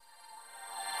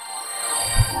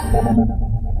Hi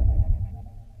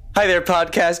there,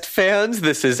 podcast fans.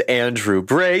 This is Andrew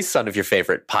Bray, son of your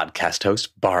favorite podcast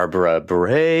host, Barbara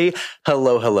Bray.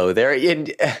 Hello there.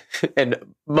 And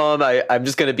Mom, I'm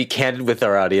just going to be candid with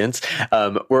our audience.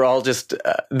 We're all just,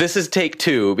 this is take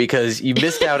two because you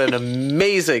missed out an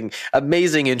amazing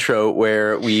intro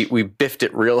where we biffed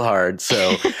it real hard.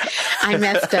 So I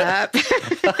messed up.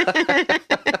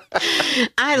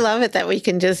 I love it that we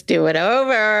can just do it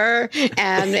over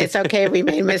and it's okay if we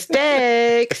made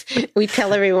mistakes. We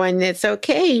tell everyone it's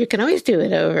okay. You can always do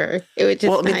it over. It was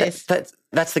just nice.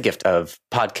 That's the gift of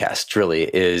podcasts, really,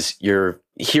 is you're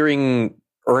hearing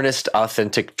earnest,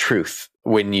 authentic truth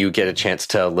when you get a chance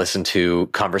to listen to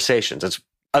conversations. It's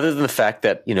other than the fact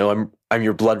that, I'm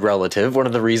your blood relative. One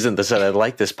of the reasons that I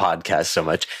like this podcast so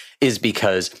much is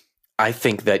because I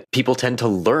think that people tend to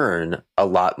learn a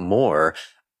lot more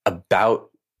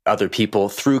about other people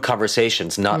through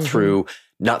conversations, not through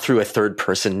a third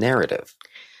person narrative.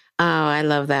 Oh, I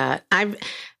love that.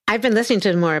 I've been listening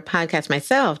to more podcasts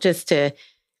myself just to,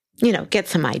 get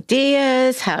some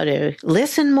ideas, how to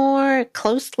listen more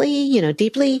closely,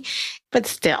 deeply. But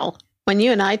still, when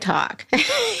you and I talk,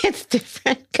 it's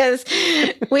different because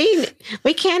we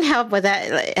can't help but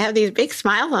that, have these big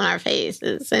smiles on our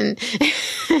faces. And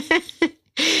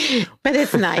but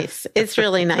it's nice. It's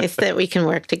really nice that we can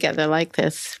work together like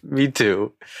this. Me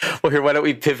too. Well, here, why don't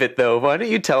we pivot, though? Why don't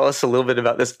you tell us a little bit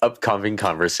about this upcoming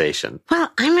conversation?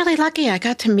 Well, I'm really lucky. I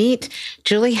got to meet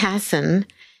Julie Hasson,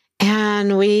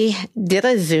 and we did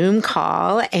a Zoom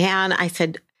call. And I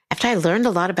said, after I learned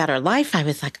a lot about her life, I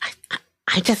was like,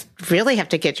 I just really have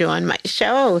to get you on my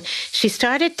show. She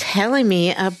started telling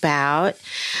me about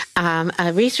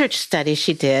a research study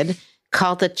she did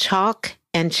called the Chalk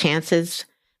and Chances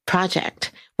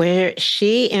Project, where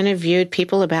she interviewed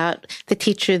people about the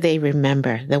teacher they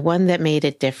remember, the one that made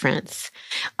a difference.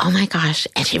 Oh my gosh.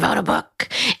 And she wrote a book,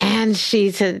 and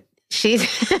she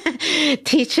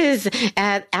teaches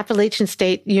at Appalachian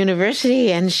State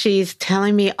University, and she's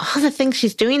telling me all the things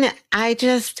she's doing.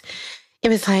 It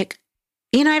was like,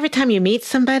 every time you meet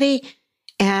somebody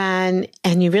and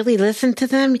you really listen to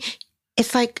them,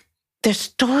 it's like their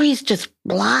stories just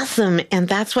blossom. And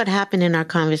that's what happened in our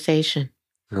conversation.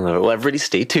 Well, everybody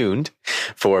stay tuned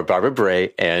for Barbara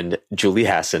Bray and Julie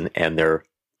Hasson and their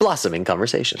blossoming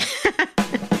conversation.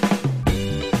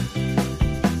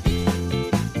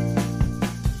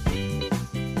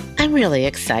 I'm really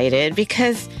excited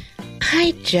because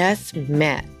I just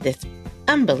met this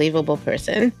unbelievable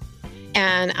person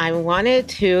and I wanted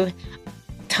to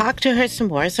talk to her some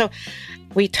more. So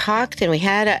we talked and we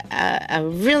had a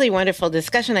really wonderful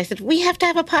discussion. I said, we have to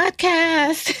have a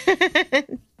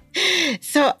podcast.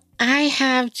 So I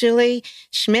have Julie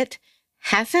Schmidt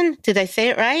Hasson. Did I say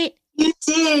it right? You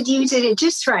did it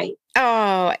just right.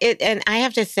 Oh, and I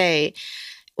have to say,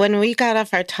 when we got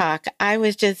off our talk, I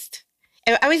was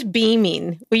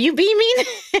beaming. Were you beaming?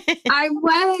 I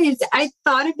was. I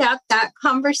thought about that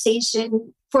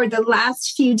conversation for the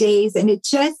last few days, and it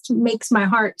just makes my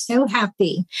heart so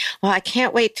happy. Well, I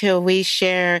can't wait till we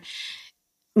share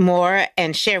more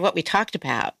and share what we talked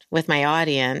about with my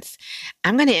audience.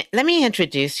 Let me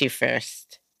introduce you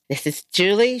first. This is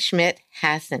Julie Schmidt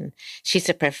Hasson. She's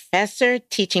a professor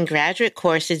teaching graduate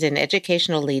courses in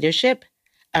educational leadership,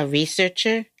 a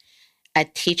researcher, a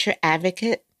teacher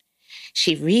advocate.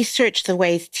 She researched the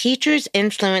ways teachers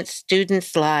influence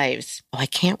students' lives. Oh, I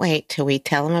can't wait till we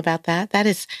tell them about that. That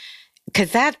is,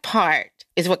 because that part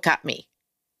is what got me.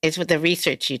 It's with the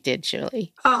research you did,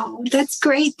 Julie. Oh, that's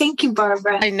great. Thank you,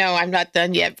 Barbara. I know I'm not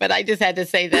done yet, but I just had to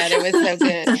say that. It was so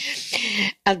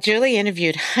good. Julie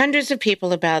interviewed hundreds of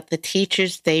people about the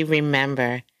teachers they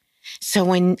remember. So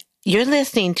when you're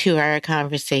listening to our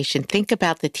conversation, think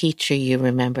about the teacher you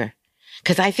remember.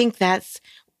 Because I think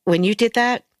when you did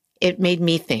that, it made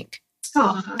me think.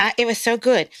 It was so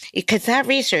good because that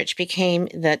research became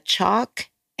the Chalk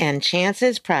and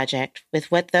Chances Project with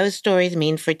what those stories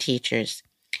mean for teachers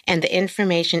and the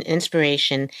information,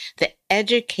 inspiration that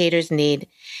educators need.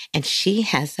 And she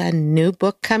has a new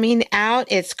book coming out.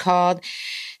 It's called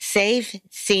Safe,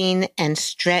 Seen, and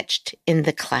Stretched in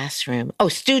the Classroom. Oh,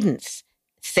 students.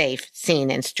 Safe, seen,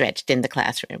 and stretched in the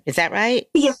classroom. Is that right?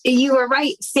 Yeah, you were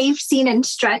right. Safe, seen, and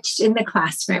stretched in the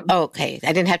classroom. Okay.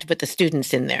 I didn't have to put the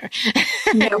students in there.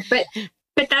 No, but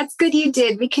that's good you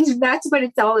did, because that's what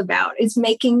it's all about, is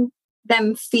making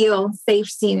them feel safe,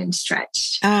 seen, and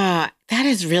stretched. Ah, that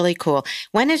is really cool.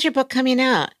 When is your book coming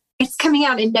out? It's coming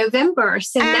out in November,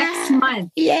 so next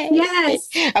month. Yay. Yes.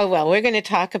 Oh, well, we're going to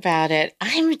talk about it.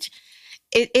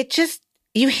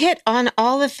 You hit on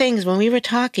all the things when we were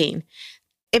talking.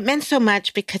 It meant so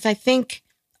much because I think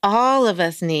all of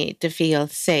us need to feel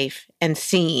safe and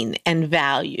seen and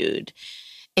valued.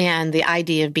 And the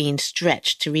idea of being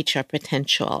stretched to reach our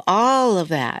potential, all of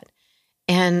that.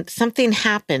 And something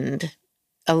happened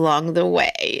along the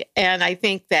way. And I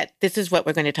think that this is what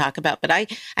we're going to talk about. But I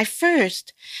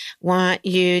first want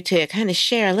you to kind of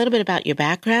share a little bit about your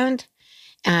background,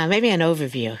 maybe an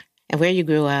overview, and where you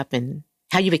grew up and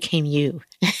how you became you.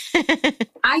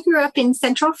 I grew up in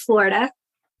Central Florida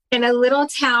in a little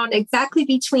town exactly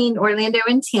between Orlando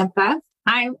and Tampa.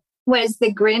 I was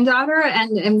the granddaughter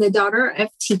and am the daughter of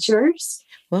teachers.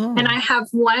 Whoa. And I have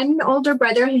one older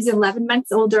brother who's 11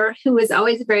 months older, who was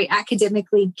always very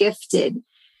academically gifted.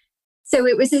 So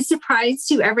it was a surprise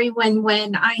to everyone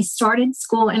when I started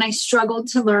school and I struggled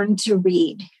to learn to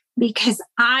read because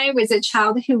I was a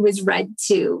child who was read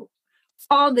to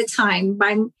all the time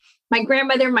by my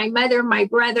grandmother, my mother, my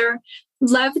brother,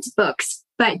 loved books,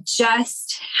 but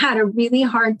just had a really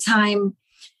hard time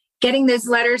getting those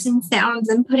letters and sounds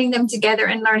and putting them together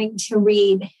and learning to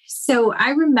read. So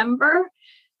I remember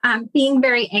being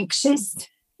very anxious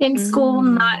in school,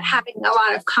 not having a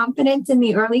lot of confidence in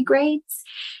the early grades.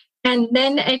 And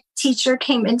then a teacher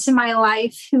came into my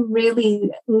life who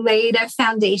really laid a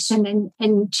foundation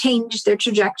and changed the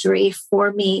trajectory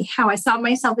for me, how I saw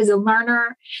myself as a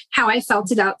learner, how I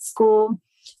felt about school.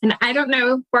 And I don't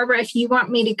know, Barbara, if you want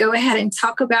me to go ahead and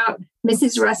talk about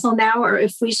Mrs. Russell now, or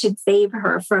if we should save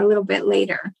her for a little bit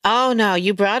later. Oh, no,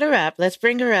 you brought her up. Let's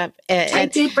bring her up. I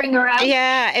did bring her up.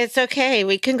 Yeah, it's okay.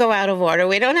 We can go out of order.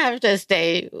 We don't have to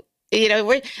stay.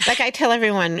 We're like I tell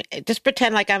everyone, just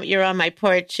pretend like you're on my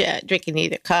porch drinking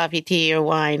either coffee, tea, or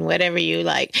wine, whatever you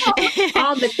like.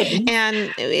 All the things.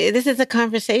 And this is a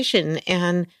conversation.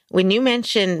 And when you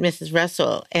mentioned Mrs.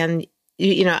 Russell, and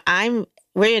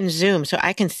we're in Zoom, so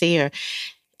I can see her.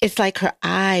 It's like her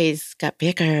eyes got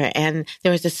bigger, and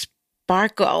there was a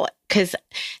sparkle because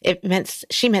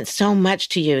she meant so much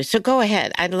to you. So go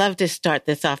ahead. I'd love to start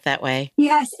this off that way.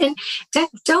 Yes. And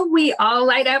don't we all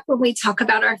light up when we talk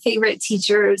about our favorite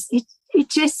teachers? It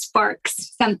just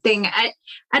sparks something.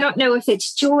 I don't know if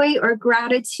it's joy or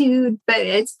gratitude, but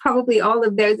it's probably all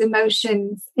of those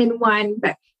emotions in one.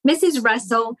 But Mrs.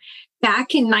 Russell,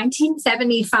 back in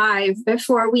 1975,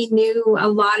 before we knew a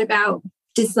lot about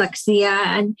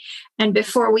dyslexia and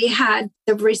before we had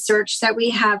the research that we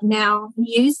have now,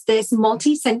 used this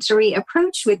multisensory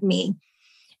approach with me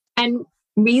and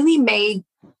really made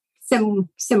some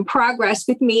progress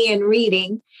with me in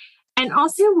reading, and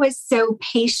also was so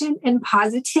patient and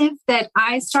positive that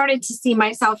I started to see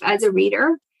myself as a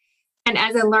reader and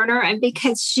as a learner. And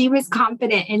because she was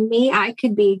confident in me, I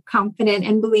could be confident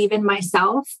and believe in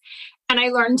myself. And I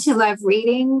learned to love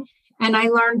reading, and I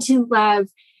learned to love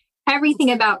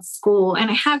everything about school.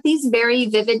 And I have these very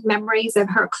vivid memories of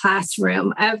her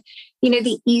classroom, of,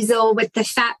 the easel with the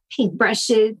fat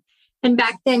paintbrushes. And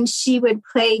back then she would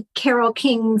play Carole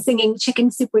King singing Chicken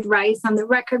Soup with Rice on the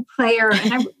record player.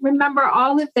 And I remember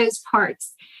all of those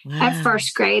parts at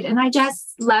first grade. And I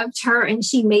just loved her, and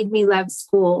she made me love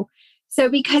school. So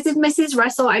because of Mrs.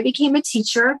 Russell, I became a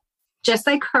teacher just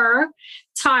like her,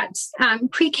 taught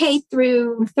pre-K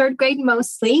through third grade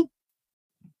mostly.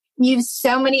 Used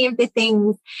so many of the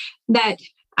things that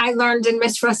I learned in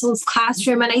Miss Russell's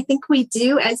classroom. And I think we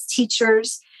do, as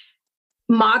teachers,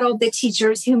 model the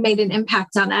teachers who made an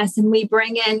impact on us. And we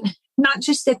bring in not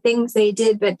just the things they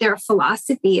did, but their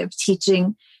philosophy of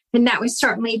teaching. And that was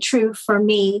certainly true for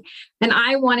me. And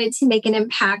I wanted to make an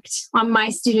impact on my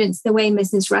students the way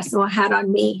Mrs. Russell had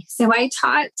on me. So I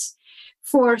taught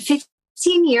for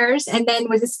 15 years and then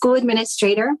was a school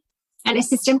administrator, an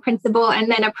assistant principal,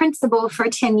 and then a principal for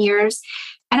 10 years.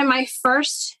 And in my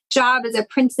first job as a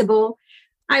principal,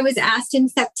 I was asked in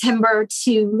September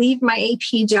to leave my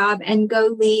AP job and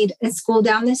go lead a school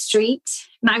down the street.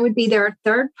 And I would be their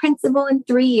third principal in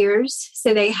 3 years.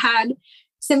 So they had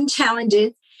some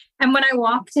challenges. And when I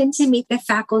walked in to meet the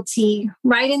faculty,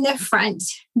 right in the front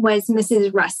was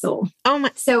Mrs. Russell. Oh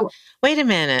my! So wait a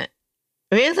minute.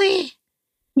 Really?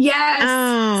 Yes.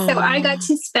 Oh. So I got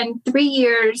to spend 3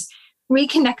 years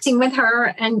reconnecting with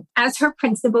her and as her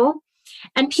principal.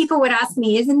 And people would ask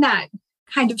me, isn't that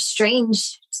kind of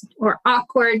strange or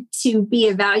awkward to be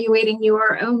evaluating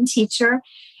your own teacher?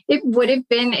 It would have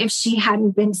been if she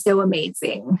hadn't been so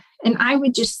amazing. And I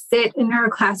would just sit in her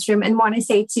classroom and want to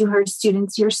say to her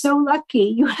students, you're so lucky.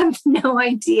 You have no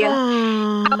idea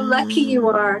how lucky you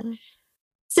are.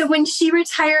 So when she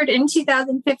retired in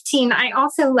 2015, I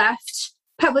also left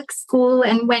public school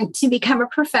and went to become a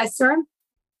professor.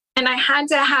 And I had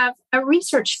to have a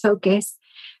research focus.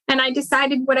 And I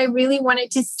decided what I really wanted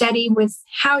to study was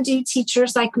how do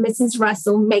teachers like Mrs.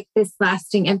 Russell make this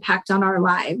lasting impact on our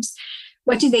lives?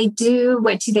 what do they do?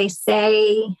 What do they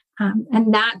say?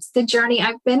 And that's the journey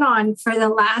I've been on for the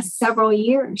last several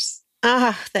years.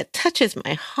 Ah, that touches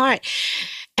my heart.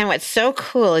 And what's so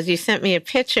cool is you sent me a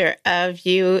picture of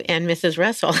you and Mrs.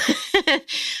 Russell.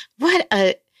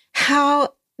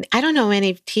 I don't know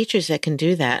any teachers that can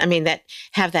do that. I mean, that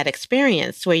have that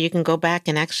experience where you can go back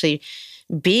and actually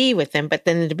be with them, but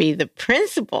then to be the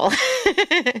principal.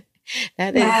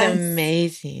 That is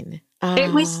amazing. Oh.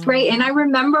 It was great. And I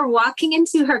remember walking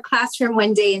into her classroom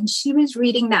one day and she was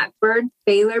reading that Byrd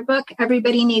Baylor book,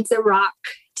 Everybody Needs a Rock.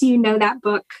 Do you know that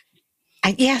book?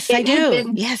 Yes, I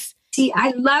do. Yes. See,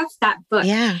 I love that book.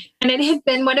 Yeah. And it had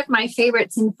been one of my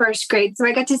favorites in first grade. So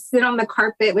I got to sit on the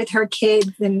carpet with her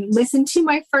kids and listen to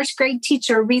my first grade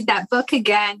teacher read that book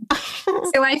again.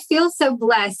 So I feel so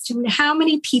blessed. How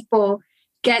many people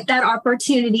get that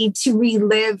opportunity to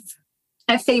relive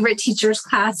a favorite teacher's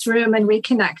classroom and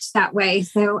reconnect that way?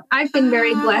 So I've been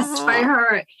very blessed by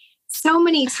her so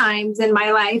many times in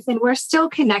my life, and we're still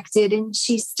connected, and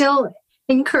she still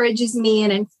encourages me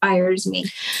and inspires me.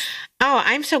 Oh,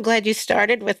 I'm so glad you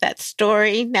started with that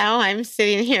story. Now I'm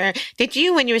sitting here. Did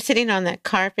you, when you were sitting on that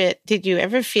carpet, did you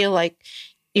ever feel like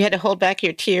you had to hold back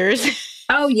your tears?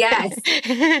 Oh, yes,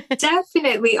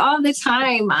 definitely, all the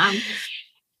time.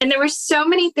 And there were so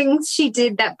many things she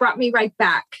did that brought me right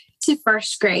back to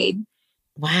first grade.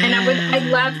 Wow. And I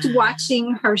loved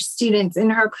watching her students in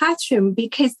her classroom,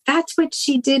 because that's what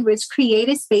she did, was create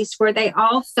a space where they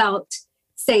all felt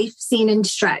safe, seen, and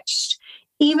stretched.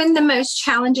 Even the most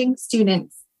challenging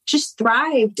students just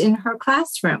thrived in her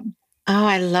classroom. Oh,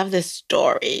 I love this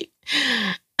story.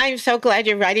 I'm so glad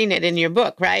you're writing it in your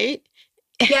book, right?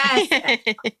 Yes.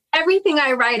 Everything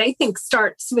I write, I think,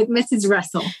 starts with Mrs.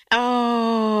 Russell.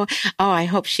 Oh, I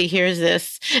hope she hears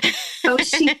this. Oh,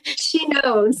 she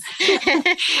knows.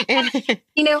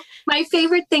 You know, my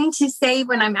favorite thing to say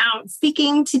when I'm out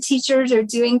speaking to teachers or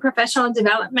doing professional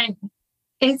development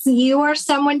is, you are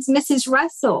someone's Mrs.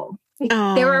 Russell.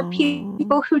 There are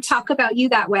people who talk about you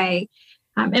that way.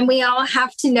 And we all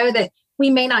have to know that we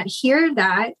may not hear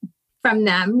that from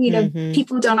them. You know,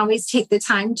 people don't always take the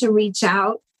time to reach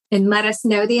out and let us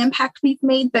know the impact we've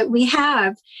made, but we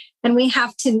have. And we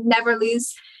have to never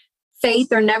lose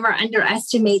faith or never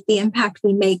underestimate the impact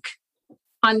we make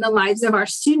on the lives of our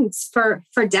students for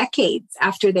decades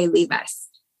after they leave us.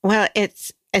 Well,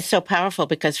 it's so powerful,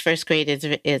 because first grade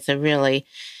is a really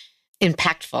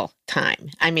impactful time.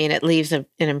 I mean, it leaves an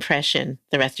impression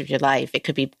the rest of your life. It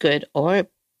could be good or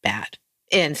bad.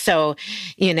 And so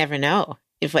you never know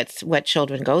what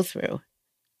children go through.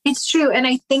 It's true. And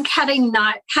I think had I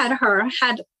not had her,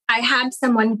 I had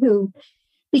someone who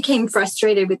became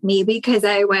frustrated with me because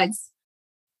I was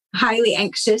highly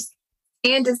anxious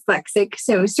and dyslexic.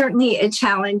 So certainly a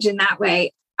challenge in that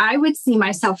way. I would see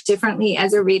myself differently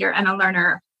as a reader and a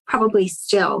learner, probably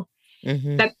still.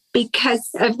 But because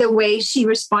of the way she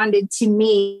responded to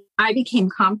me, I became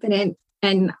confident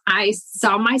and I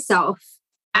saw myself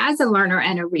as a learner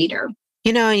and a reader.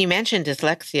 You know, you mentioned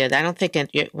dyslexia. I don't think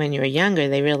when you were younger,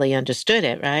 they really understood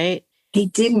it, right? They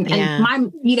didn't. Yeah.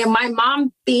 And my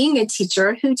mom, being a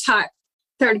teacher who taught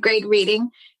third grade reading,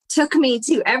 took me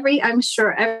to every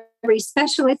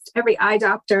specialist, every eye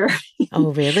doctor.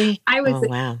 Oh, really? I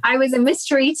was a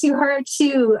mystery to her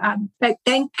too. But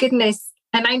thank goodness.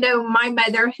 And I know my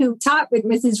mother, who taught with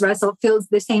Mrs. Russell, feels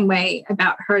the same way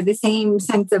about her, the same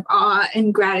sense of awe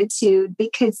and gratitude,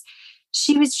 because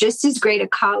she was just as great a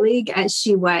colleague as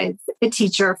she was a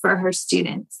teacher for her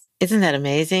students. Isn't that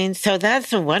amazing? So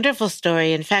that's a wonderful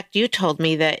story. In fact, you told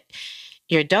me that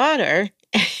your daughter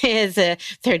is a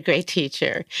third grade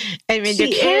teacher. I mean,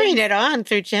 you're carrying it on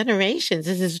through generations.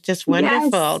 This is just wonderful.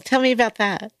 Yes. Tell me about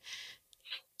that.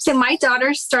 So my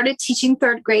daughter started teaching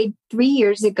third grade 3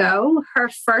 years ago. Her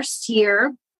first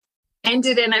year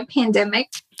ended in a pandemic.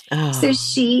 Oh, so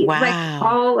she, like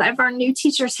all of our new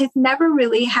teachers, has never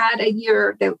really had a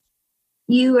year that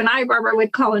you and I, Barbara,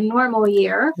 would call a normal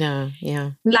year. No,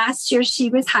 yeah. Last year she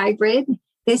was hybrid.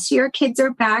 This year kids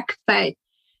are back, but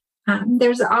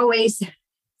there's always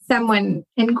someone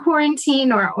in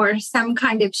quarantine or some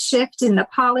kind of shift in the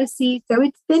policy. So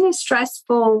it's been a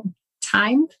stressful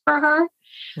time for her.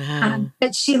 Wow.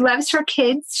 But she loves her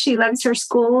kids. She loves her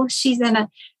school. She's in a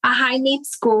high need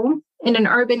school in an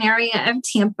urban area of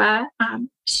Tampa.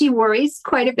 She worries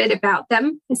quite a bit about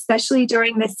them, especially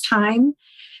during this time.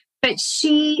 But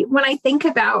when I think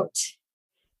about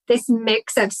this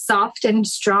mix of soft and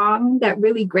strong that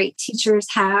really great teachers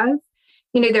have,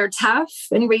 you know, they're tough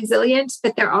and resilient,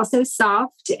 but they're also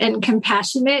soft and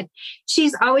compassionate.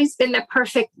 She's always been the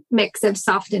perfect mix of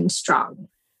soft and strong.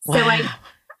 Wow. So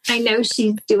I know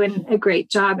she's doing a great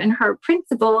job. And her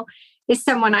principal is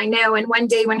someone I know. And one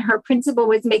day when her principal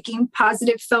was making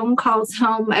positive phone calls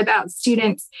home about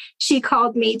students, she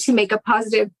called me to make a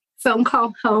positive phone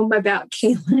call home about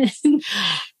Kaylin.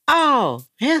 Oh,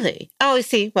 really? Oh,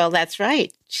 see, well, that's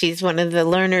right. She's one of the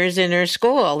learners in her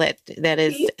school that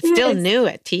is still new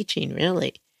at teaching,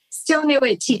 really. Still new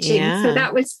at teaching. Yeah. So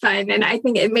that was fun. And I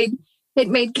think it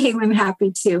made Kaylin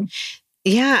happy too.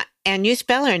 Yeah. And you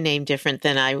spell her name different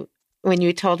than when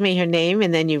you told me her name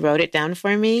and then you wrote it down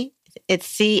for me.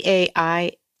 It's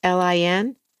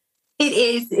Cailin. It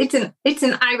is. It's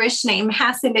an Irish name.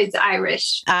 Hassan is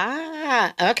Irish.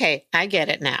 Ah, okay. I get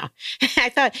it now. I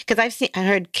thought, because I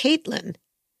heard Caitlin,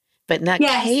 but not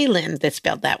Kaylin that's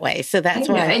spelled that way. So that's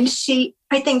why. And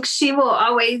I think she will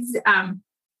always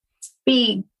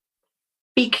be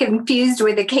confused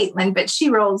with a Caitlin, but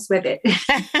she rolls with it.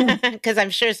 Because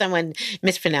I'm sure someone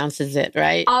mispronounces it,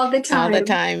 right? All the time. All the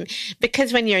time.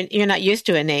 Because when you're not used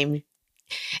to a name,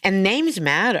 and names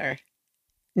matter.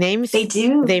 Names, they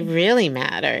do. They really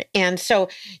matter. And so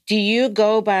do you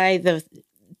go by the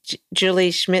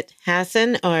Julie Schmidt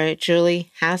Hassan or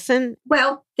Julie Hassan?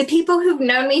 Well, the people who've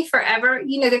known me forever,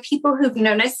 the people who've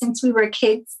known us since we were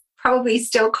kids probably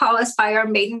still call us by our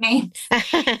maiden names.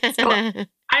 So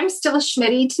I'm still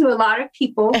Schmitty to a lot of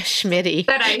people. Schmitty.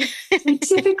 But I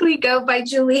typically go by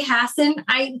Julie Hassan.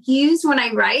 I use when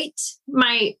I write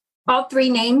all three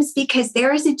names because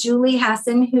there is a Julie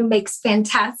Hassan who makes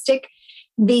fantastic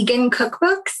vegan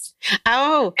cookbooks.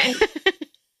 Oh.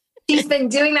 She's been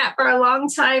doing that for a long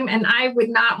time, and I would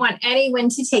not want anyone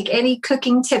to take any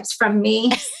cooking tips from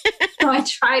me. So I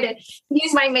try to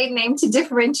use my maiden name to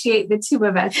differentiate the two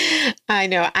of us. I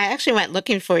know. I actually went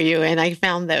looking for you, and I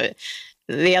found the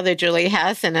other Julie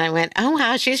Hassan, and I went, oh,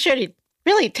 wow, she's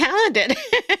really talented.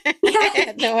 I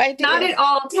had no idea. Not at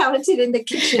all talented in the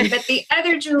kitchen, but the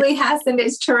other Julie Hassan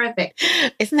is terrific.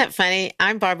 Isn't that funny?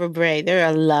 I'm Barbara Bray. There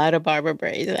are a lot of Barbara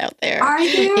Brays out there. Are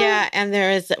there? Yeah, and there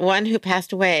is one who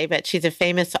passed away, but she's a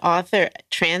famous author,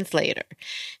 translator.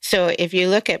 So if you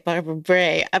look at Barbara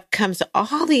Bray, up comes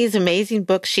all these amazing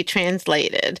books she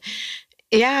translated.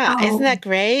 Yeah, Isn't that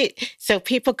great? So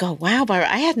people go, wow, Barbara,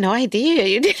 I had no idea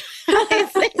you did all these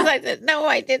things. I said, no,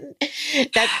 I didn't.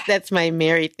 That's my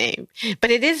married name. But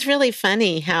it is really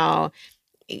funny how,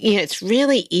 it's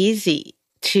really easy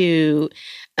to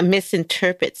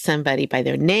misinterpret somebody by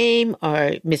their name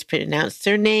or mispronounce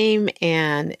their name.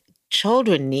 And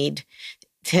children need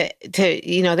to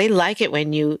they like it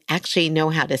when you actually know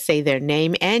how to say their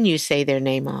name and you say their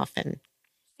name often.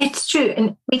 It's true.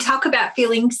 And we talk about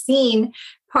feeling seen.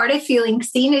 Part of feeling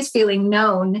seen is feeling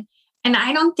known. And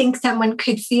I don't think someone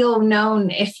could feel known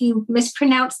if you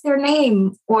mispronounce their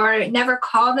name or never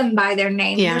call them by their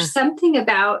name. Yeah. There's something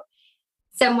about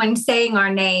someone saying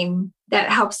our name that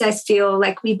helps us feel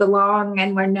like we belong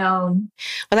and we're known.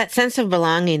 Well, that sense of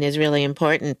belonging is really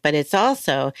important, but it's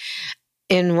also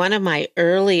in one of my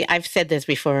I've said this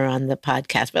before on the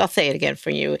podcast, but I'll say it again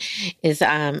for you, is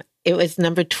it was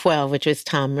number 12, which was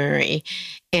Tom Murray.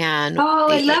 And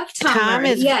I love Tom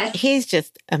Murray. Yes. He's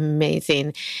just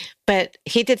amazing. But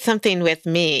he did something with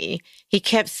me. He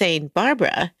kept saying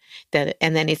Barbara,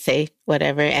 and then he'd say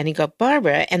whatever, and he'd go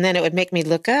Barbara, and then it would make me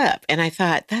look up. And I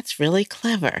thought, that's really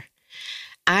clever.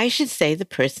 I should say the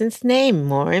person's name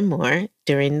more and more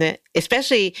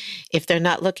especially if they're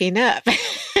not looking up. And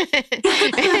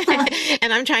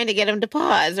I'm trying to get them to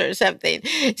pause or something.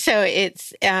 So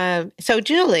it's,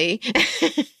 Julie.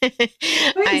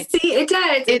 See, it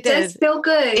does. It does feel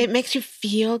good. It makes you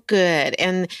feel good.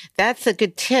 And that's a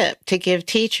good tip to give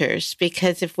teachers,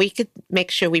 because if we could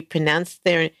make sure we pronounce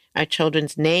our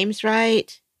children's names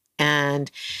right and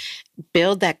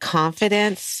build that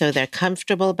confidence so they're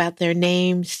comfortable about their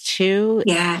names too.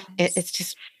 Yeah. It's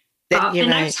just, and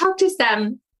right. I've talked to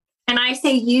them and I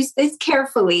say, use this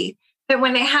carefully. But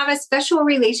when they have a special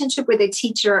relationship with a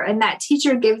teacher and that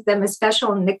teacher gives them a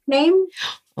special nickname,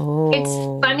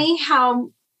 it's funny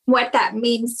what that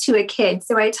means to a kid.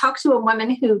 So I talked to a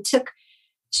woman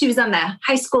she was on the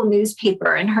high school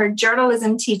newspaper, and her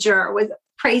journalism teacher was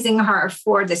praising her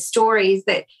for the stories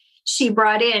that she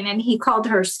brought in, and he called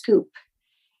her Scoop.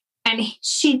 And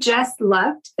she just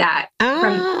loved that.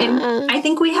 And I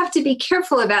think we have to be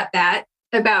careful about that,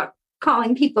 about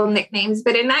calling people nicknames.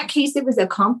 But in that case, it was a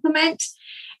compliment.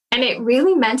 And it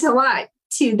really meant a lot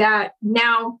to that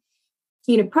now,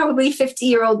 probably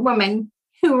 50-year-old woman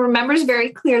who remembers very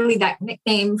clearly that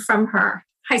nickname from her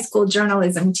high school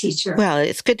journalism teacher. Well,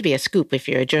 it's good to be a scoop if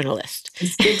you're a journalist.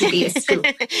 It's good to be a scoop.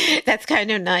 That's kind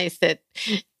of nice that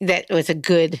was a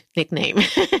good nickname.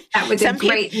 That was a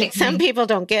great nickname. Some people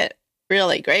don't get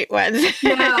really great ones.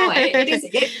 No, it is.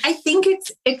 I think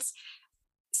it's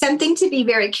something to be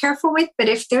very careful with. But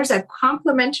if there's a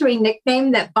complimentary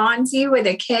nickname that bonds you with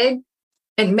a kid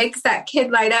and makes that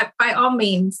kid light up, by all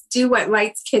means, do what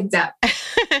lights kids up.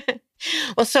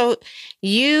 Well, so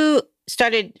you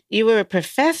were a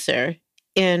professor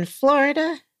in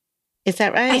Florida. Is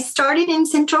that right? I started in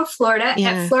Central Florida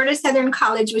at Florida Southern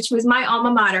College, which was my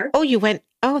alma mater. Oh, you went.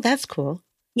 Oh, that's cool.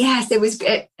 Yes, it was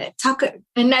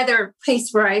another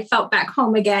place where I felt back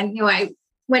home again. I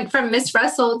went from Miss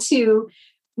Russell to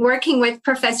working with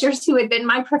professors who had been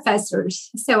my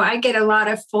professors. So I get a lot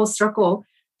of full circle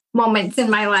moments in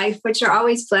my life, which are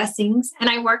always blessings. And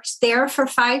I worked there for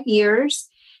 5 years.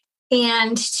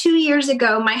 And 2 years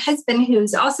ago, my husband,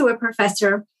 who's also a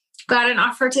professor, got an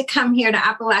offer to come here to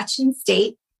Appalachian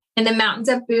State in the mountains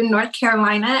of Boone, North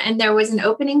Carolina. And there was an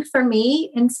opening for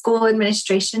me in school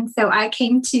administration. So I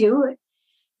came too.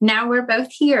 Now we're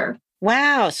both here.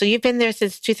 Wow. So you've been there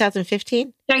since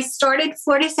 2015? I started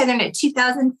Florida Southern at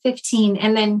 2015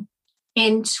 and then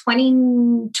in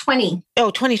 2020.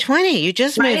 Oh, 2020. You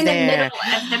just moved there. Right in the middle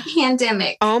of the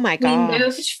pandemic. Oh my God. We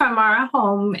moved from our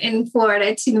home in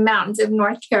Florida to the mountains of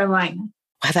North Carolina.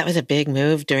 Wow, that was a big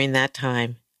move during that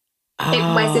time. It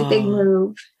was a big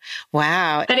move.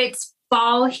 Wow. But it's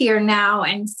fall here now,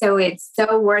 and so it's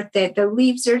so worth it. The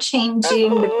leaves are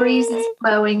changing, the breeze is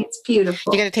blowing. It's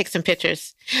beautiful. You got to take some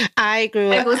pictures. I grew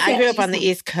up on the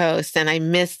East Coast, and I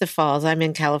miss the falls. I'm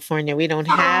in California. We don't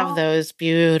have those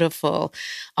beautiful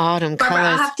autumn Barbara,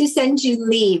 colors. I'll have to send you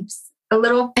leaves. A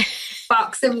little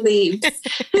box of leaves.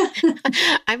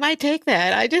 I might take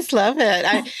that. I just love it.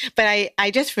 But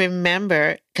I just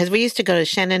remember, because we used to go to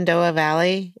Shenandoah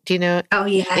Valley. Do you know? Oh,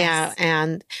 yes. Yeah.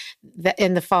 And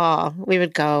in the fall, we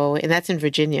would go, and that's in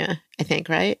Virginia, I think,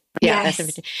 right? Yeah, yes. That's in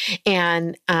Virginia.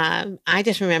 And I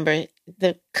just remember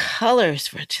the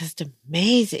colors were just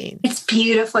amazing. It's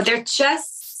beautiful. They're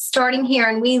just starting here,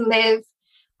 and we live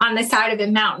on the side of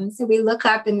a mountain. So we look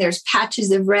up and there's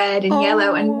patches of red and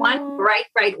yellow and one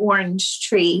bright orange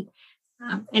tree.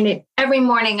 And every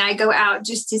morning I go out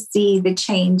just to see the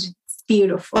change. It's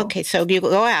beautiful. Okay. So you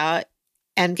go out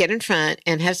and get in front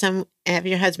and have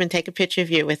your husband take a picture of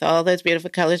you with all those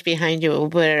beautiful colors behind you. We'll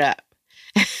put it up.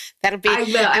 That'll be, I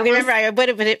will.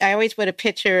 I always put a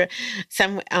picture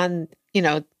on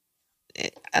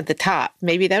at the top.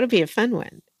 Maybe that'll be a fun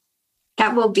one.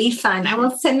 That will be fun. I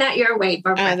will send that your way,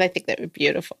 Barbara. I think that would be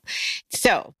beautiful.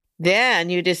 So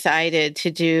then you decided to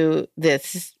do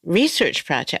this research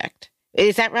project.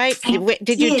 Is that right?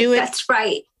 Did you do it? That's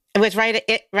right. It was right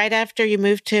after you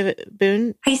moved to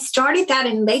Boone? I started that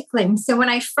in Lakeland. So when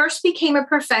I first became a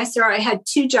professor, I had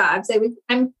 2 jobs.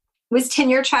 I was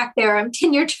tenure track there. I'm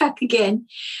tenure track again.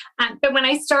 But when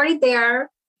I started there,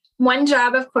 one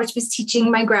job, of course, was teaching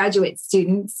my graduate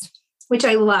students, which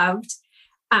I loved.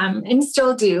 And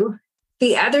still do.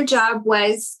 The other job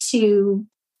was to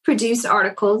produce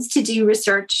articles, to do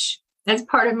research as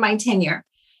part of my tenure.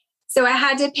 So I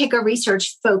had to pick a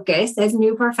research focus, as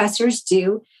new professors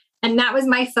do. And that was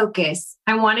my focus.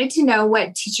 I wanted to know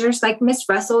what teachers like Miss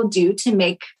Russell do to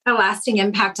make a lasting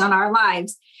impact on our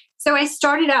lives. So I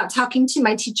started out talking to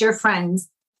my teacher friends,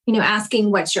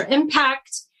 asking, what's your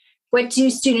impact? What do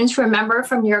students remember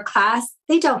from your class?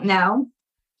 They don't know.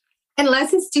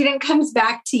 Unless a student comes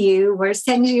back to you or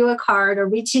sends you a card or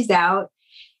reaches out,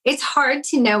 it's hard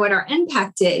to know what our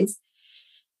impact is.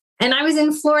 And I was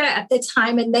in Florida at the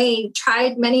time, and they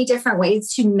tried many different ways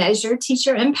to measure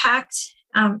teacher impact.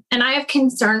 And I have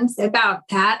concerns about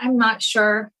that. I'm not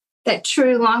sure that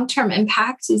true long-term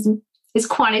impact is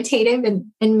quantitative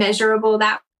and measurable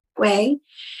that way.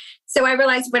 So I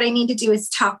realized what I need to do is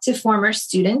talk to former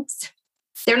students.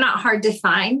 They're not hard to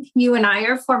find. You and I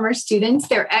are former students.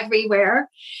 They're everywhere.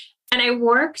 And I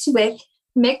worked with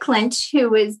Mick Lynch, who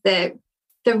was the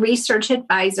research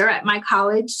advisor at my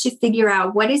college, to figure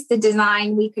out what is the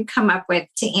design we could come up with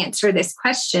to answer this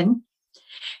question.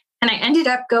 And I ended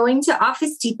up going to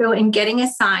Office Depot and getting a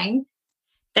sign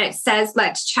that says,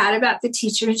 let's chat about the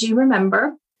teachers you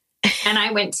remember. And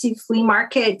I went to flea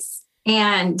markets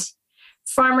and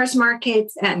farmers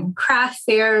markets and craft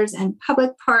fairs and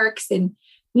public parks and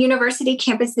university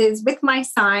campuses with my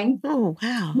sign. Oh,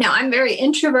 wow. Now, I'm very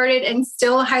introverted and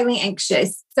still highly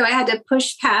anxious. So I had to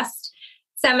push past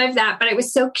some of that, but I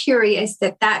was so curious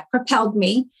that propelled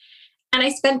me. And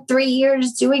I spent 3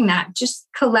 years doing that, just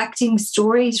collecting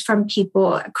stories from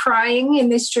people, crying in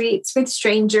the streets with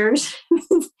strangers,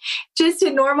 just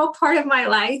a normal part of my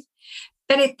life.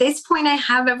 But at this point, I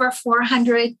have over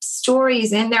 400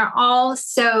 stories, and they're all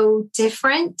so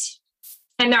different.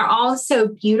 And they're all so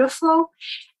beautiful.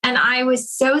 And I was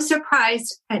so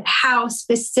surprised at how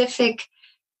specific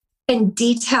and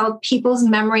detailed people's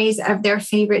memories of their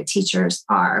favorite teachers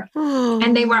are. Oh.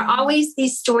 And they were always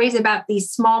these stories about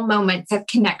these small moments of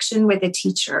connection with a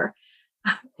teacher.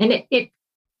 And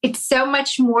it's so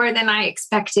much more than I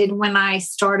expected when I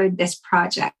started this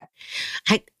project.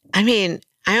 I mean,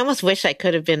 I almost wish I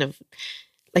could have been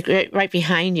right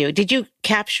behind you. Did you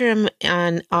capture them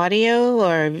on audio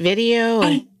or video?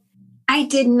 Or? I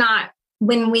did not.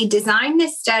 When we designed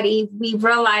this study, we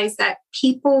realized that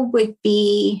people would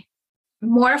be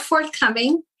more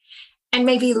forthcoming and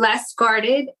maybe less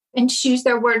guarded and choose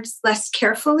their words less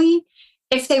carefully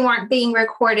if they weren't being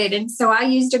recorded. And so I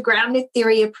used a grounded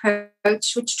theory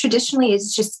approach, which traditionally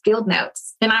is just field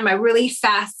notes. And I'm a really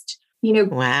fast,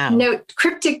 wow.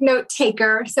 Cryptic note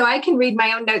taker. So I can read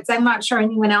my own notes. I'm not sure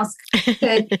anyone else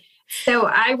could. So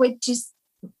I would just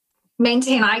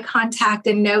maintain eye contact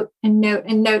and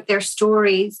note their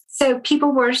stories. So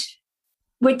people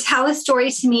would tell a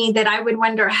story to me that I would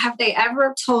wonder, have they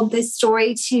ever told this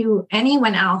story to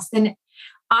anyone else? And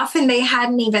often they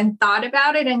hadn't even thought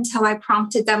about it until I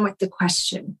prompted them with the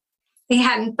question. They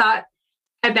hadn't thought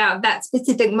about that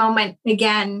specific moment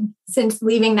again since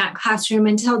leaving that classroom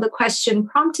until the question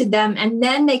prompted them. And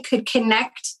then they could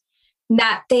connect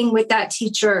that thing with that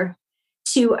teacher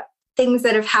to things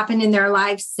that have happened in their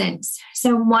lives since.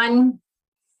 So one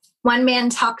man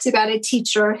talked about a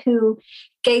teacher who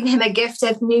gave him a gift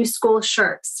of new school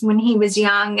shirts when he was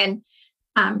young and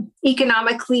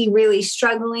economically really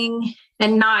struggling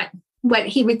and not what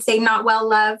he would say not well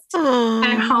loved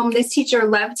at home. This teacher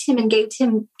loved him and gave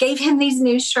him these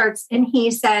new shirts. And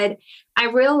he said, I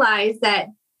realized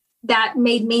that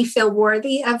made me feel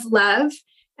worthy of love.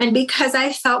 And because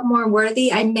I felt more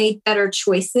worthy, I made better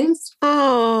choices.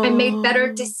 I made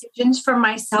better decisions for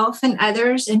myself and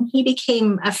others. And he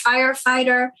became a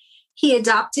firefighter. He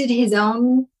adopted his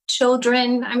own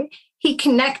children. I mean, he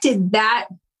connected that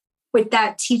with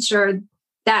that teacher,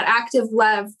 that act of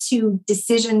love, to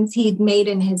decisions he'd made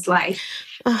in his life.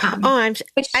 I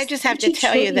just have to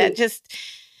tell you that just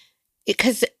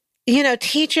because,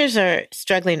 teachers are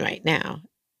struggling right now.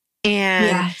 And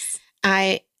yes.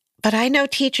 But I know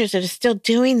teachers that are still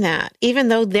doing that. Even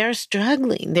though they're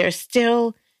struggling, they're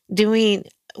still doing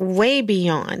way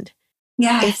beyond.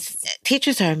 Yes.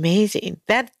 Teachers are amazing.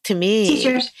 That, to me...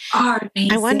 Teachers are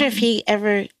amazing. I wonder if he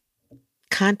ever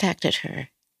contacted her.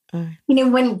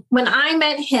 When I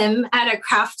met him at a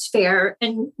craft fair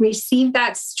and received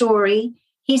that story,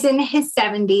 he's in his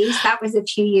 70s. That was a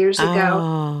few years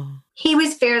ago. He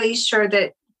was fairly sure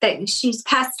that she's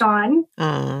passed on,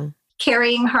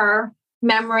 carrying her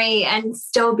memory and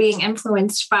still being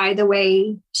influenced by the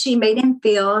way she made him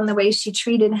feel and the way she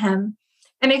treated him.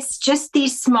 And it's just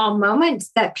these small moments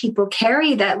that people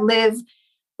carry that live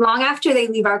long after they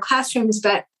leave our classrooms.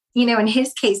 But, in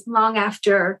his case, long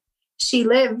after she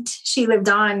lived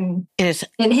on in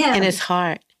him. In his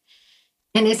heart.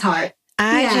 In his heart.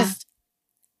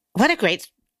 What a great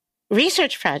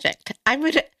research project. I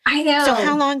know. So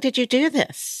how long did you do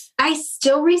this? I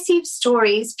still receive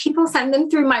stories. People send them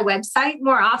through my website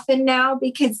more often now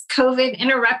because COVID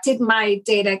interrupted my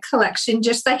data collection,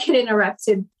 just like it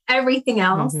interrupted everything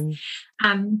else. Mm-hmm.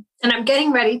 And I'm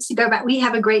getting ready to go back. We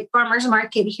have a great farmers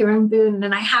market here in Boone,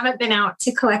 and I haven't been out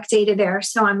to collect data there.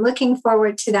 So I'm looking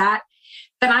forward to that.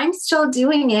 But I'm still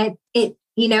doing it.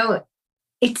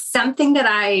 It's something that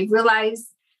I realize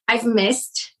I've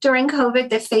missed during COVID,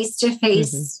 the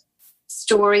face-to-face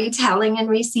storytelling and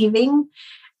receiving.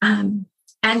 And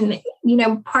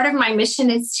part of my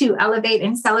mission is to elevate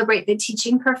and celebrate the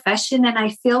teaching profession. And I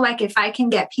feel like if I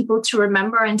can get people to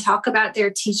remember and talk about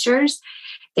their teachers,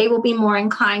 they will be more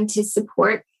inclined to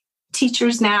support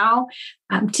teachers now,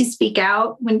 to speak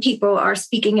out when people are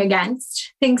speaking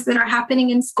against things that are happening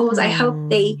in schools. I hope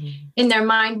they, in their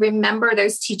mind, remember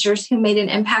those teachers who made an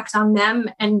impact on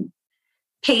them and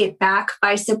pay it back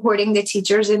by supporting the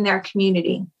teachers in their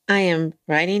community. I am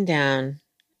writing down,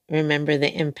 remember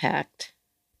the impact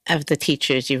of the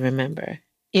teachers you remember.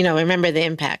 Remember the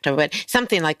impact or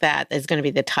something like that is going to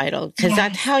be the title. Because I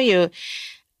tell you,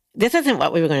 this isn't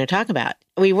what we were going to talk about.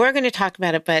 We were going to talk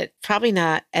about it, but probably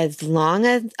not as long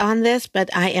as on this.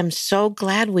 But I am so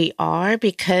glad we are,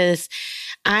 because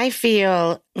I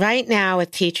feel right now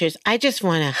with teachers, I just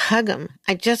want to hug them.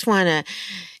 I just want to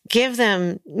give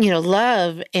them,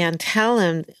 love and tell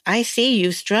them, I see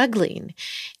you struggling.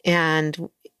 And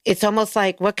it's almost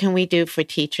like, what can we do for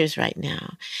teachers right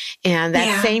now? And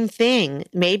that same thing,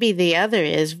 maybe the other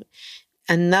is,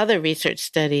 another research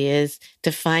study is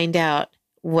to find out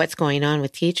what's going on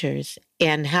with teachers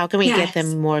and how can we get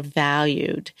them more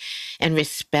valued and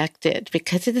respected,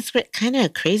 because it is kind of a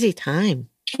crazy time.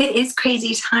 It is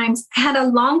crazy times. I had a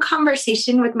long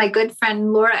conversation with my good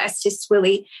friend, Laura Estes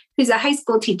Willie, who's a high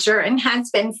school teacher and has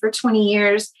been for 20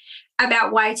 years,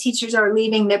 about why teachers are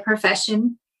leaving the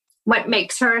profession, what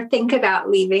makes her think about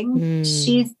leaving.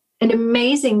 She's an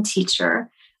amazing teacher,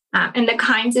 and the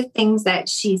kinds of things that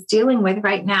she's dealing with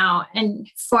right now. And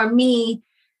for me,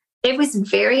 it was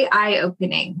very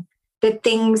eye-opening, the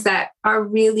things that are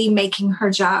really making her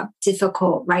job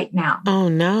difficult right now. Oh,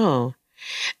 no.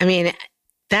 I mean,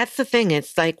 that's the thing.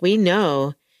 It's like we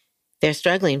know they're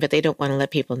struggling, but they don't want to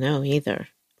let people know either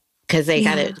because they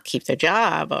got to keep their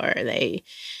job or they,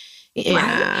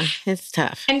 it's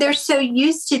tough. And they're so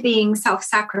used to being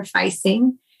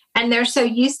self-sacrificing and they're so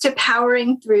used to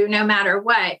powering through no matter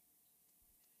what.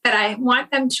 But I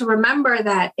want them to remember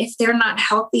that if they're not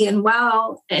healthy and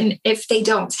well, and if they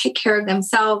don't take care of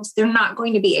themselves, they're not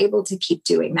going to be able to keep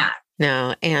doing that.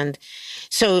 No. And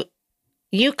so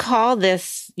you call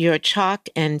this your Chalk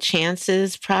and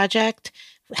Chances project.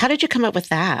 How did you come up with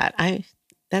that?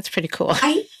 That's pretty cool.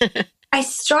 I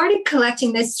started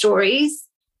collecting the stories,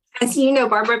 as you know,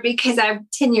 Barbara, because I'm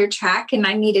tenure track and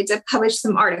I needed to publish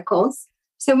some articles.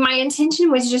 So my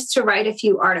intention was just to write a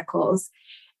few articles.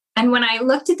 And when I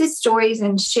looked at the stories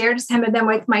and shared some of them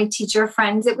with my teacher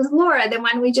friends, it was Laura, the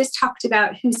one we just talked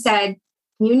about, who said,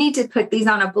 you need to put these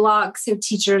on a blog so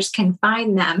teachers can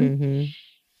find them. Mm-hmm.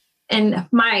 And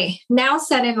my now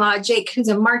son-in-law, Jake, who's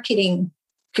a marketing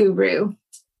guru,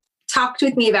 talked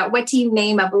with me about what do you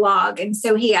name a blog? And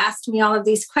so he asked me all of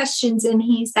these questions and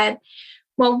he said,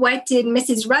 well, what did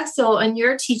Mrs. Russell and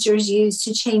your teachers use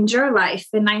to change your life?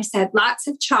 And I said, lots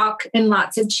of chalk and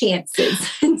lots of chances.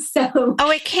 And so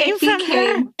it came from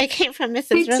her. It came from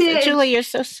Mrs. Russell. Julie,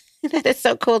 that is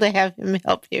so cool to have him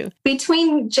help you.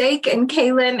 Between Jake and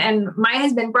Kaylin and my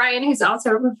husband, Brian, who's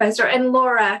also a professor, and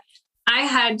Laura, I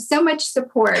had so much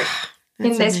support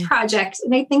in this project.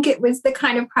 And I think it was the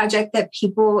kind of project that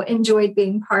people enjoyed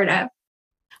being part of.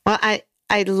 Well,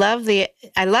 I love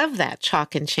that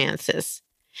Chalk and Chances.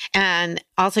 And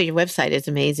also your website is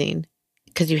amazing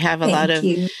because you have a lot of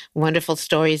wonderful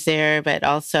stories there, but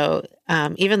also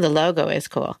even the logo is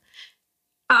cool.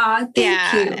 Thank you.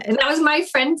 And that was my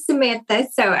friend Samantha.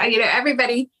 So,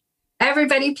 everybody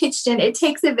pitched in. It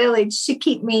takes a village to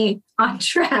keep me on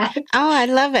track. Oh, I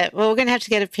love it. Well, we're going to have to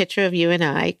get a picture of you and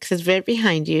I because right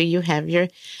behind you, you have your...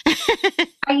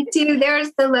 I do.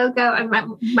 There's the logo and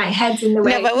my head's in the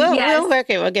way. No, but we'll work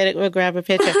it. We'll get it. We'll grab a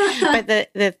picture. But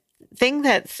the thing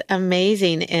that's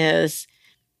amazing is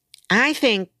I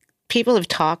think people have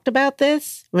talked about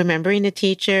this, remembering a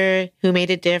teacher who made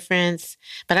a difference,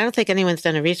 but I don't think anyone's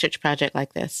done a research project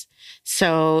like this.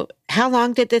 So how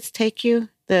long did this take you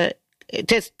to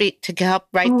help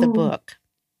write the book?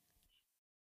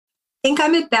 I think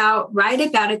I'm right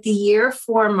about at the year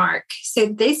 4 mark. So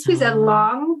this was a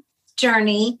long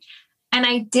journey and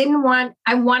I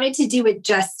wanted to do it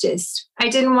justice. I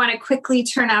didn't want to quickly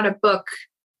turn out a book.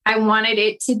 I wanted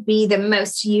it to be the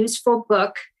most useful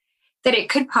book that it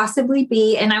could possibly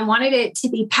be. And I wanted it to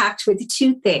be packed with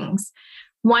 2 things.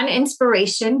 One,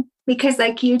 inspiration, because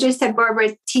like you just said,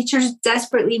 Barbara, teachers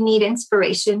desperately need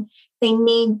inspiration. They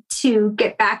need to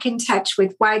get back in touch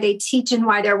with why they teach and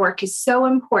why their work is so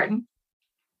important.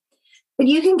 But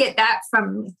you can get that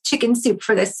from Chicken Soup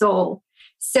for the Soul.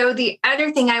 So the other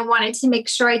thing I wanted to make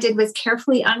sure I did was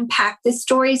carefully unpack the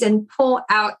stories and pull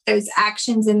out those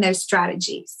actions and those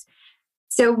strategies.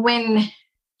 So when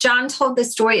John told the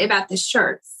story about the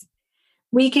shirts,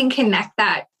 we can connect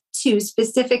that to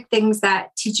specific things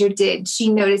that teacher did. She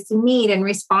noticed a need and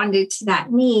responded to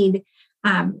that need.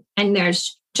 And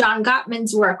there's John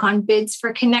Gottman's work on bids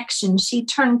for connection. She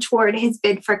turned toward his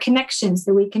bid for connection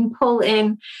so we can pull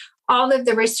in all of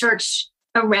the research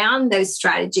around those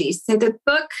strategies. So the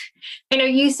book, I know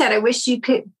you said, I wish you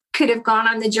could have gone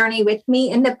on the journey with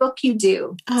me. In the book, you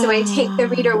do. So I take the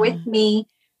reader with me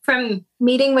from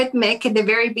meeting with Mick at the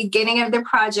very beginning of the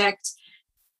project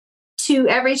to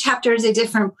every chapter is a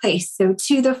different place. So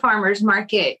to the farmer's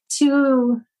market,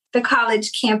 to the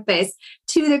college campus,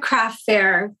 to the craft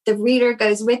fair, the reader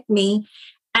goes with me.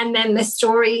 And then the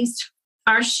stories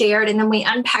are shared. And then we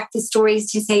unpack the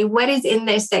stories to say, what is in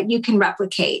this that you can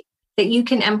replicate, that you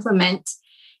can implement?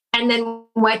 And then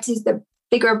what does the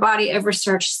bigger body of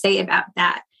research say about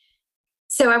that?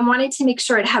 So I wanted to make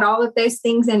sure it had all of those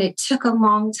things, and it took a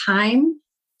long time.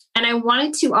 And I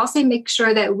wanted to also make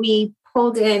sure that we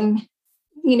pulled in,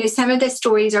 some of the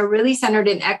stories are really centered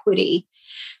in equity.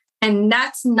 And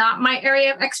that's not my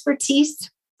area of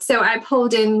expertise. So I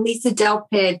pulled in Lisa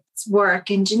Delpit's work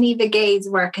and Geneva Gay's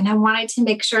work. And I wanted to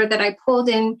make sure that I pulled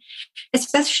in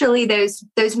especially those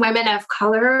women of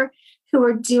color who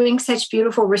are doing such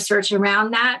beautiful research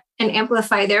around that and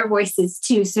amplify their voices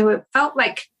too. So it felt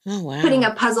like putting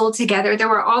a puzzle together. There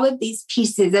were all of these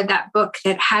pieces of that book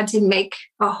that had to make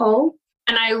a whole,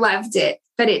 and I loved it,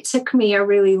 but it took me a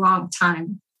really long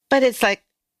time. But it's like,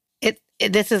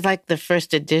 this is like the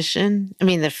first edition. I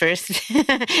mean, the first,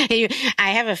 I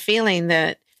have a feeling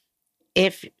that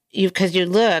because you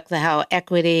look how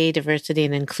equity, diversity,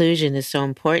 and inclusion is so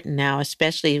important now,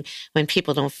 especially when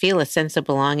people don't feel a sense of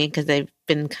belonging because they've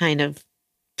been kind of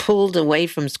pulled away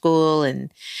from school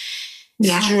and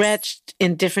stretched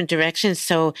in different directions.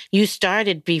 So you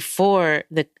started before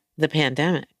the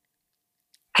pandemic.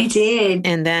 I did.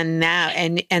 And then now,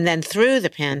 and then through the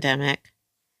pandemic,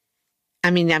 I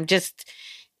mean,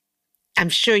 I'm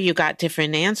sure you got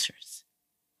different answers.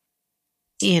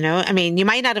 You know, I mean, you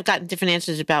might not have gotten different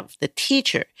answers about the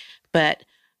teacher, but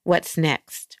what's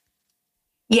next?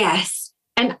 Yes.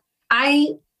 And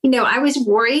I was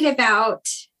worried about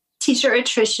teacher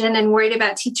attrition and worried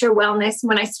about teacher wellness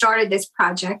when I started this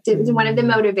project. It was one of the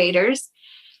motivators.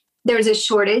 There was a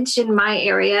shortage in my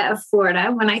area of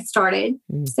Florida when I started.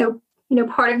 So,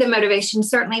 part of the motivation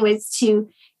certainly was to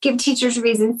give teachers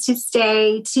reasons to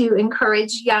stay, to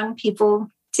encourage young people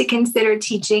to consider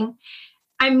teaching.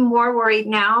 I'm more worried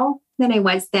now than I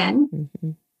was then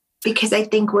because I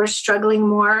think we're struggling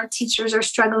more. Teachers are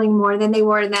struggling more than they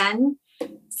were then.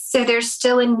 So there's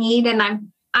still a need, and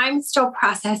I'm still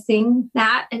processing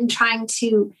that and trying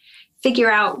to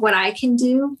figure out what I can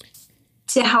do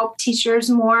to help teachers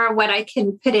more, what I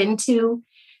can put into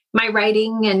my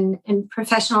writing and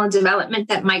professional development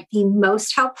that might be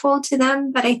most helpful to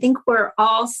them. But I think we're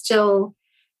all still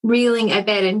reeling a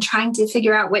bit and trying to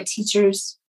figure out what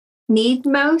teachers need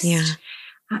most. Yeah.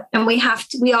 And we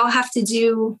all have to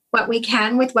do what we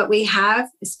can with what we have,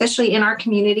 especially in our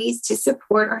communities, to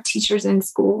support our teachers in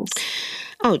schools.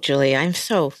 Oh, Julie, I'm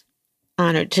so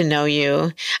honored to know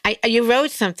you. You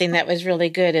wrote something that was really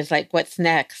good. It's like, what's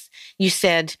next? You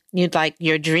said you'd like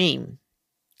your dream.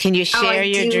 Can you share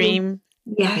your dream?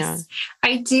 Yes, yeah.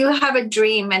 I do have a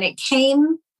dream, and it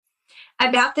came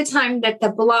about the time that the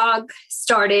blog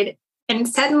started. And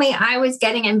suddenly I was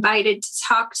getting invited to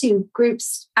talk to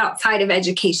groups outside of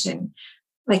education,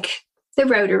 like the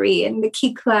Rotary and the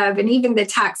Key Club and even the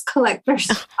tax collectors.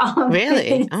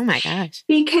 Really? Oh my gosh.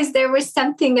 Because there was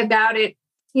something about it.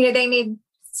 They need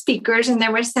speakers, and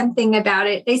there was something about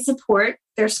it. They support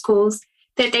their schools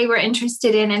that they were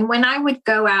interested in. And when I would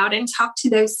go out and talk to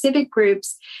those civic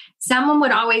groups, someone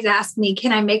would always ask me,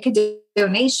 can I make a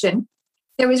donation?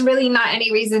 There was really not any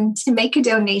reason to make a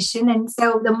donation. And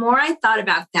so the more I thought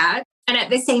about that, and at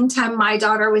the same time, my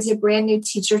daughter was a brand new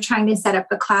teacher trying to set up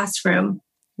a classroom,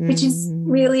 which is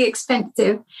really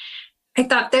expensive. I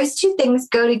thought those two things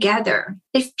go together.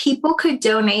 If people could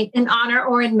donate in honor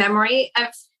or in memory of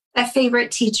a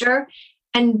favorite teacher,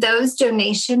 and those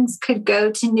donations could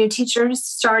go to new teachers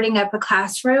starting up a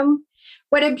classroom,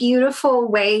 what a beautiful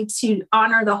way to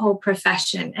honor the whole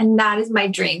profession. And that is my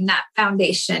dream, that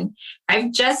foundation.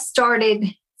 I've just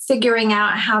started figuring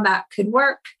out how that could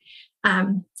work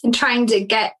and trying to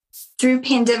get through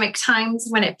pandemic times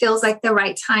when it feels like the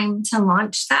right time to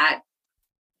launch that.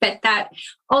 But that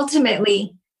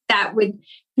ultimately, that would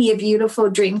be a beautiful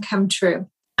dream come true.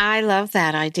 I love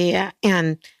that idea.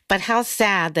 But how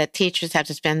sad that teachers have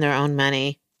to spend their own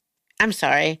money. I'm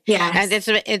sorry. Yeah. And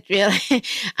it really,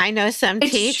 I know some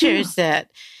teachers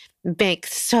that make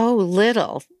so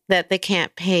little that they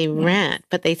can't pay rent,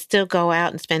 but they still go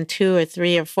out and spend $200 or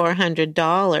 $300 or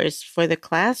 $400 for the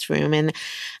classroom. And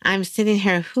I'm sitting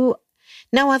here,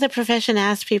 no other profession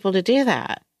asks people to do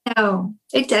that. No,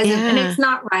 it doesn't. Yeah. And it's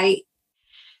not right.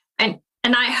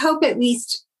 And I hope at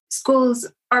least schools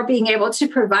are being able to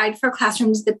provide for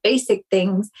classrooms the basic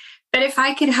things. But if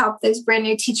I could help those brand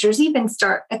new teachers even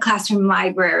start a classroom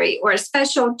library or a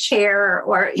special chair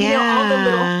or all the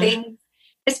little things,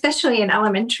 especially in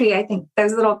elementary, I think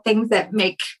those little things that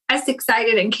make us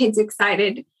excited and kids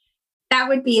excited, that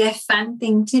would be a fun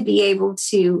thing to be able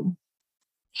to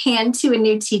hand to a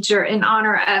new teacher in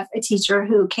honor of a teacher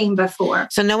who came before.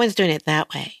 So no one's doing it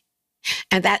that way.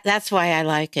 And that's why I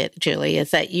like it, Julie,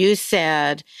 is that you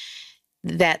said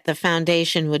that the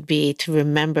foundation would be to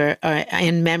remember or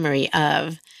in memory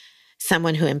of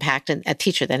someone who impacted, a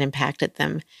teacher that impacted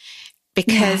them.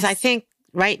 Because I think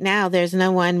right now there's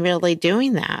no one really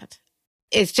doing that.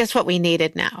 It's just what we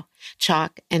needed now,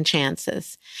 chalk and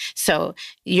chances. So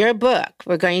your book,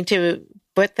 we're going to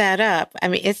put that up. I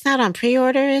mean, it's not on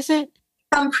pre-order, is it?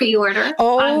 On pre-order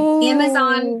on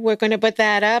Amazon. We're going to put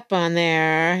that up on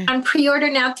there. On pre-order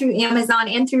now through Amazon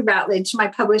and through Routledge, my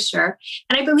publisher.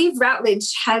 And I believe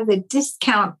Routledge has a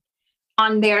discount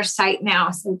on their site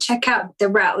now. So check out the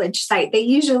Routledge site. They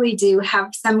usually do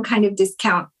have some kind of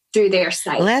discount through their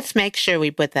site. Let's make sure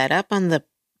we put that up on the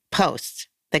post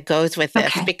that goes with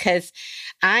this, because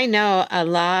I know a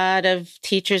lot of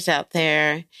teachers out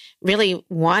there really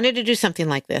wanted to do something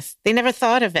like this. They never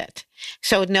thought of it.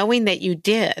 So knowing that you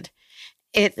did,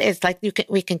 it's like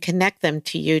we can connect them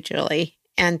to you, Julie,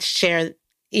 and share.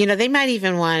 They might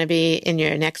even want to be in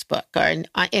your next book or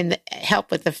in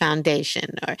help with the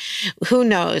foundation, or who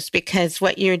knows, because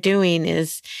what you're doing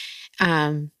is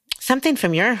something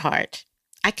from your heart.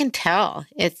 I can tell.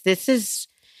 This is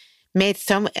made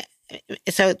so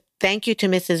thank you to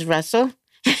Mrs. Russell.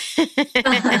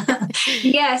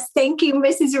 Yes, thank you,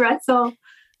 Mrs. Russell.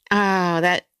 Oh,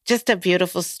 that just a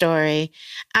beautiful story.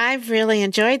 I've really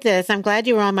enjoyed this. I'm glad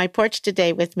you were on my porch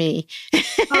today with me.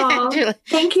 Oh,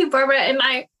 thank you, Barbara. And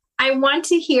I want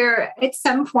to hear at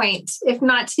some point, if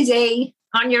not today,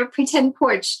 on your pretend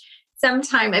porch,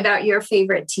 sometime about your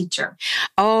favorite teacher.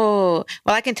 Oh,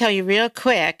 well, I can tell you real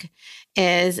quick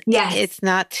it's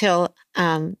not till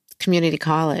community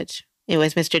college. It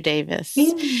was Mr. Davis.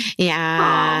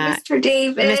 Yeah. Oh, Mr.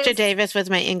 Davis. Mr. Davis was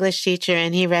my English teacher,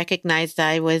 and he recognized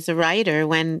I was a writer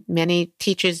when many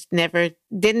teachers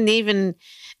didn't even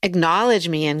acknowledge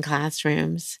me in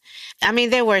classrooms. I mean,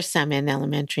 there were some in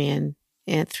elementary and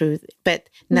through, but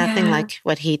nothing like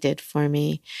what he did for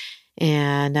me.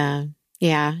 And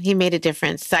he made a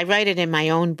difference. I write it in my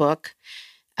own book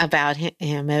about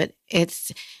him. It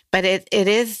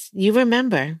is, you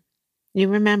remember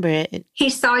it. He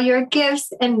saw your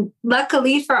gifts, and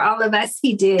luckily for all of us,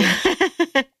 he did.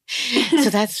 So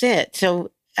that's it.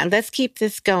 So let's keep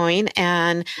this going,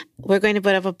 and we're going to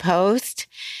put up a post,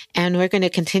 and we're going to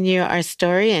continue our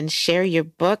story and share your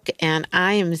book. And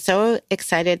I am so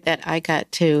excited that I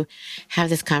got to have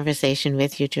this conversation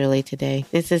with you, Julie, today.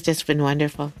 This has just been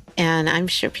wonderful. And I'm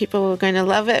sure people are going to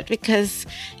love it because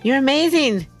you're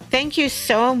amazing. Thank you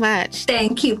so much.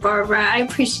 Thank you, Barbara. I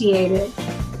appreciate it.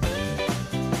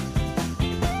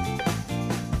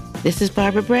 This is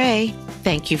Barbara Bray.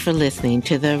 Thank you for listening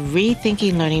to the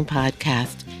Rethinking Learning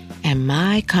podcast and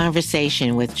my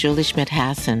conversation with Julie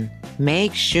Schmidt-Hasson.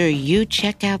 Make sure you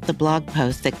check out the blog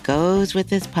post that goes with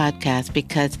this podcast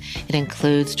because it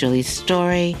includes Julie's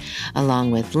story,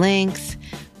 along with links,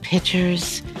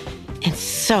 pictures, and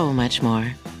so much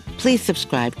more. Please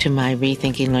subscribe to my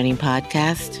Rethinking Learning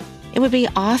podcast. It would be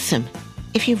awesome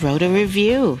if you wrote a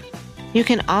review. You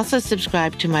can also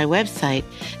subscribe to my website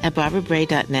at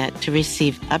barbarabray.net to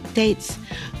receive updates,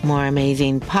 more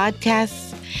amazing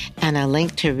podcasts, and a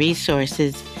link to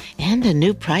resources and a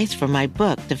new price for my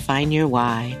book, Define Your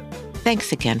Why.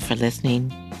 Thanks again for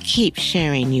listening. Keep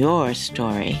sharing your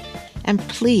story. And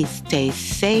please stay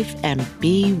safe and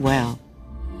be well.